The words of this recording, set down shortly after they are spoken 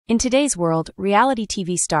In today's world, reality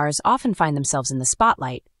TV stars often find themselves in the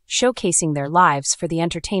spotlight, showcasing their lives for the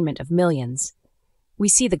entertainment of millions. We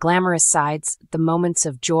see the glamorous sides, the moments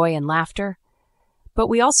of joy and laughter, but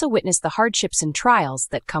we also witness the hardships and trials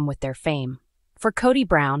that come with their fame. For Kody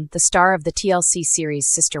Brown, the star of the TLC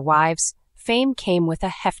series Sister Wives, fame came with a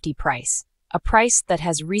hefty price, a price that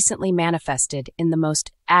has recently manifested in the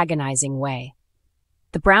most agonizing way.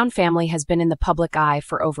 The Brown family has been in the public eye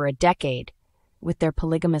for over a decade, with their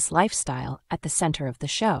polygamous lifestyle at the center of the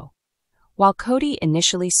show. While Kody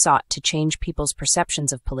initially sought to change people's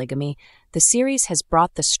perceptions of polygamy, the series has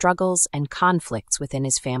brought the struggles and conflicts within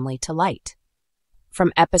his family to light.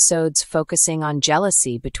 From episodes focusing on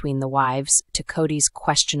jealousy between the wives to Kody's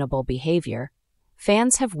questionable behavior,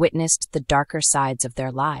 fans have witnessed the darker sides of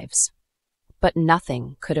their lives. But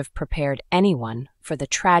nothing could have prepared anyone for the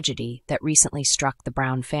tragedy that recently struck the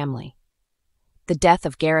Brown family. The death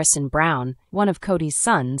of Garrison Brown, one of Kody's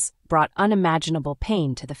sons, brought unimaginable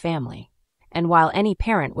pain to the family. And while any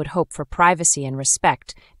parent would hope for privacy and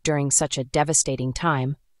respect during such a devastating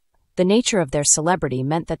time, the nature of their celebrity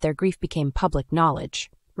meant that their grief became public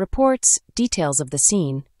knowledge. Reports, details of the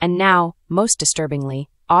scene, and now, most disturbingly,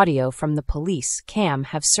 audio from the police cam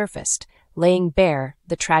have surfaced, laying bare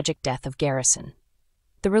the tragic death of Garrison.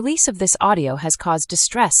 The release of this audio has caused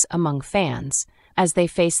distress among fans, as they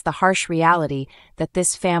face the harsh reality that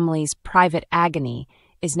this family's private agony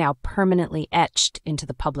is now permanently etched into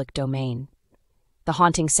the public domain. The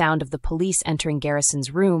haunting sound of the police entering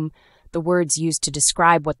Garrison's room, the words used to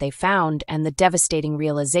describe what they found, and the devastating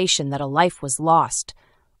realization that a life was lost,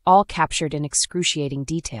 all captured in excruciating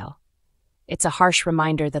detail. It's a harsh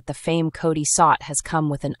reminder that the fame Kody sought has come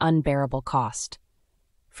with an unbearable cost.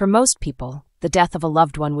 For most people, the death of a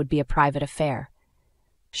loved one would be a private affair,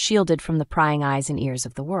 shielded from the prying eyes and ears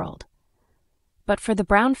of the world. But for the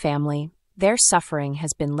Brown family, their suffering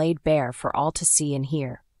has been laid bare for all to see and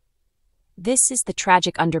hear. This is the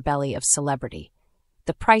tragic underbelly of celebrity,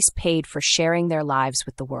 the price paid for sharing their lives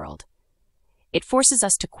with the world. It forces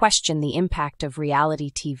us to question the impact of reality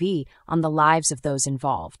TV on the lives of those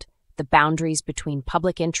involved, the boundaries between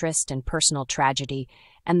public interest and personal tragedy,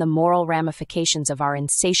 and the moral ramifications of our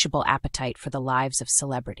insatiable appetite for the lives of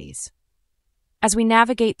celebrities. As we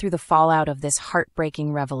navigate through the fallout of this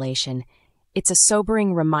heartbreaking revelation, it's a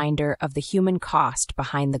sobering reminder of the human cost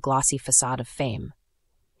behind the glossy facade of fame.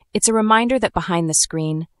 It's a reminder that behind the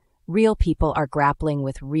screen, real people are grappling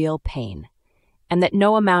with real pain, and that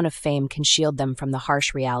no amount of fame can shield them from the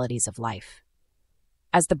harsh realities of life.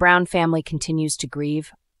 As the Brown family continues to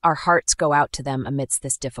grieve, our hearts go out to them amidst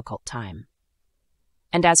this difficult time.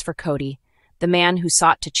 And as for Kody, the man who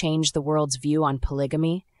sought to change the world's view on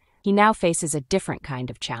polygamy, he now faces a different kind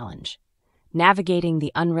of challenge, navigating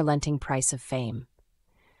the unrelenting price of fame.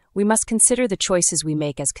 We must consider the choices we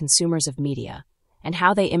make as consumers of media and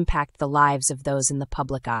how they impact the lives of those in the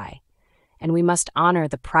public eye, and we must honor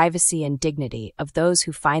the privacy and dignity of those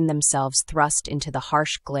who find themselves thrust into the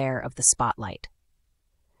harsh glare of the spotlight.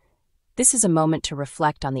 This is a moment to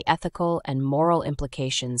reflect on the ethical and moral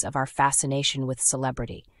implications of our fascination with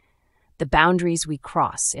celebrity, the boundaries we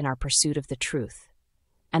cross in our pursuit of the truth,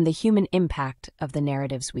 and the human impact of the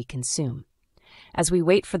narratives we consume. As we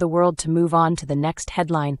wait for the world to move on to the next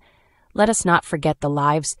headline, let us not forget the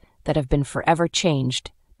lives that have been forever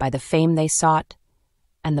changed by the fame they sought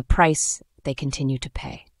and the price they continue to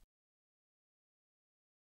pay.